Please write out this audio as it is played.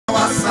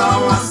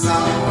sawa,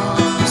 sawa.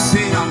 You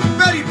say I'm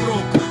very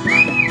broke.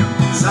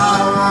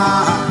 Sawa,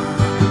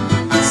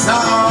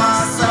 sawa,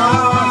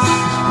 sawa.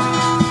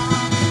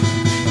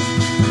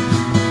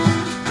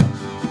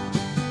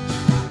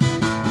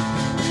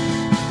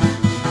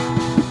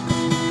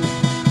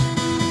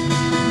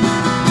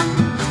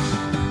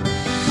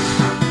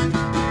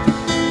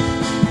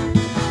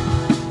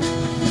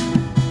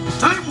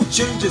 Time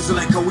changes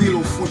like a wheel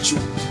of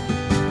fortune,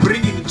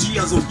 bringing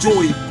tears of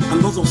joy and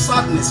those of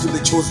sadness to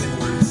the chosen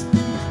ones.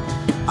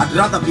 I'd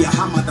rather be a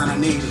hammer than a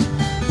nail,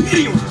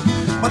 period.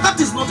 But that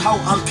is not how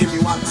alchemy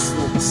works,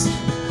 folks.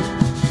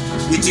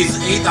 It is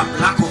either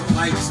black or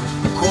white,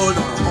 cold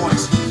or hot,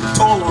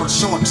 tall or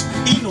short,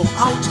 in or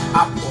out,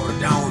 up or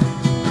down.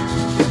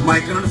 My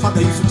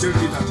grandfather used to tell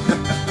me that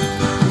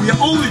we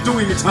are only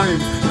doing time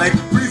like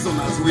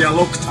prisoners, we are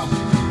locked up.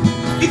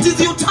 It is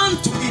your turn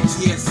to eat,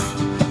 yes.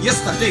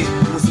 Yesterday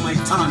was my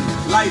turn.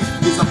 Life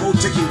is about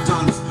taking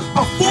turns.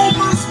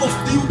 Performance of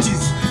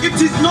duties. It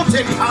is not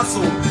a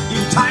rehearsal.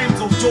 In times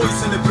of joy,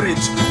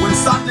 celebrate. When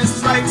sadness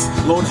strikes,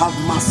 Lord have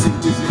mercy,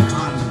 it is your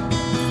turn.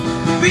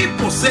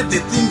 People say the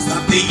things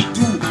that they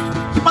do,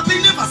 but they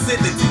never say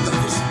the things that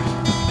they say.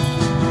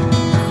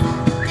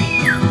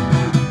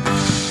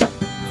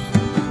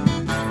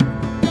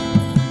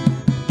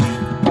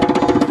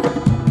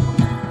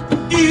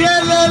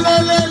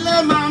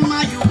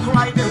 Mama, you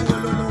cried.